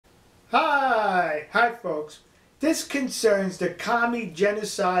Hi folks. This concerns the commie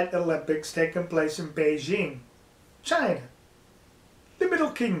genocide Olympics taking place in Beijing, China, the Middle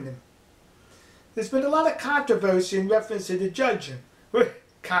Kingdom. There's been a lot of controversy in reference to the judging.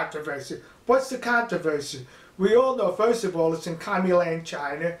 Controversy? What's the controversy? We all know, first of all, it's in commie land,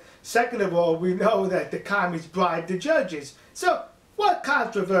 China. Second of all, we know that the commies bribed the judges. So, what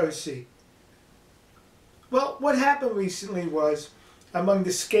controversy? Well, what happened recently was, among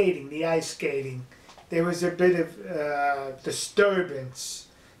the skating, the ice skating, there was a bit of disturbance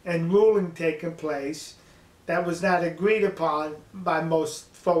and ruling taking place that was not agreed upon by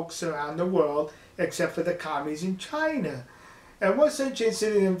most folks around the world, except for the commies in China. And one such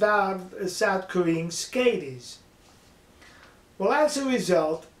incident involved South Korean skaters. Well, as a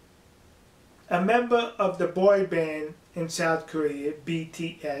result, a member of the boy band in South Korea,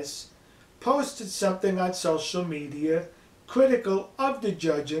 BTS, posted something on social media critical of the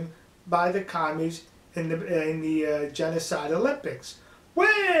judging by the commies in the genocide Olympics.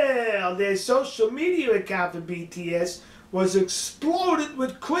 Well, their social media account for BTS was exploded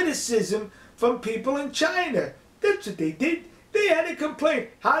with criticism from people in China. That's what they did. They had a complaint.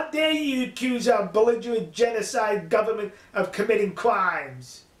 How dare you accuse our belligerent genocide government of committing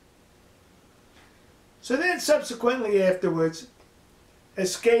crimes? So then subsequently afterwards, a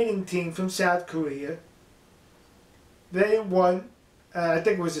skating team from South Korea, they won, I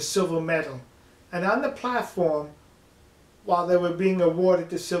think it was a silver medal. And on the platform, while they were being awarded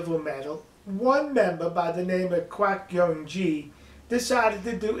the silver medal, one member by the name of Kwak Yoon-gy decided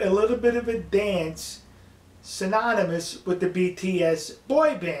to do a little bit of a dance synonymous with the BTS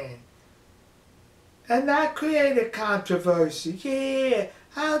boy band. And that created controversy. Yeah,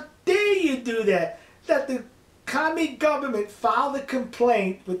 how dare you do that? That the commie government filed a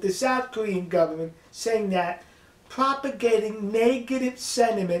complaint with the South Korean government saying that propagating negative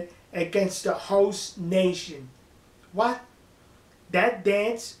sentiment against the host nation. What? That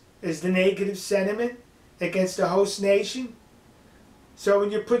dance is the negative sentiment against the host nation? So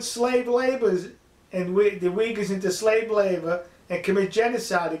when you put slave laborers and the Uyghurs into slave labor and commit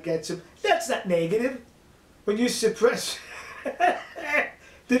genocide against them, that's not negative. When you suppress the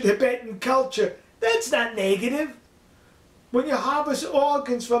Tibetan culture, that's not negative. When you harvest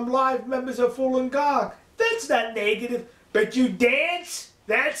organs from live members of Falun Gong, that's not negative. But you dance?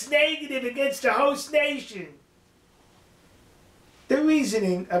 That's negative against the host nation. The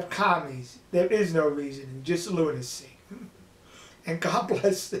reasoning of commies, there is no reasoning, just lunacy. And God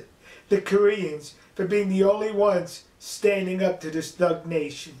bless the Koreans for being the only ones standing up to this thug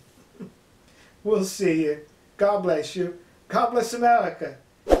nation. We'll see you. God bless you. God bless America.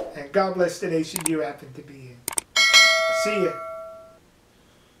 And God bless the nation you happen to be in. See ya.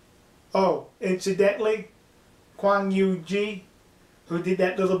 Oh, incidentally, Kwak Yoon-gay, who did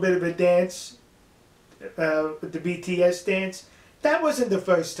that little bit of a dance, with the BTS dance, that wasn't the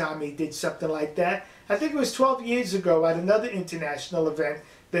first time he did something like that. I think it was 12 years ago at another international event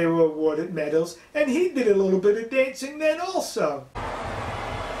they were awarded medals, and he did a little bit of dancing then also.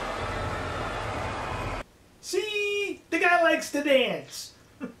 See? The guy likes to dance.